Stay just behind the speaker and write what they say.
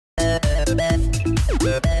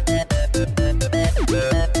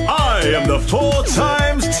four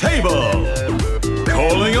times table.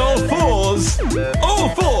 Calling all fours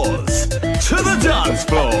to the dance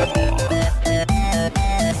floor.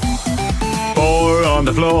 Four on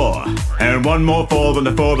the floor, and one more four than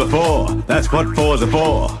the four before. That's what fours are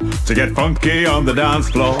for, to get funky on the dance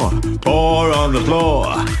floor. Four on the floor,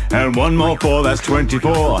 and one more four, that's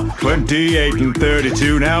 24, 28 and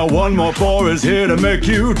 32. Now one more four is here to make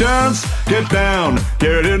you dance. Get down,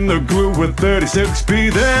 get in the groove with 36. Be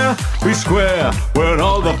there, be square, when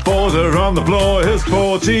all the fours are on the floor. Here's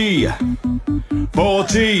 40,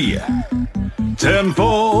 40, 10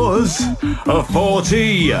 fours, a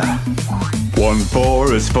 40. One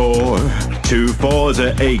four is four, two fours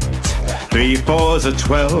are 8, three fours are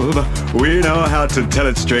 12. We know how to tell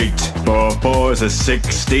it straight. Four fours are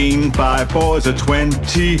 16, five fours are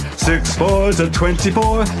 20, six fours are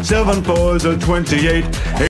 24, seven fours are 28.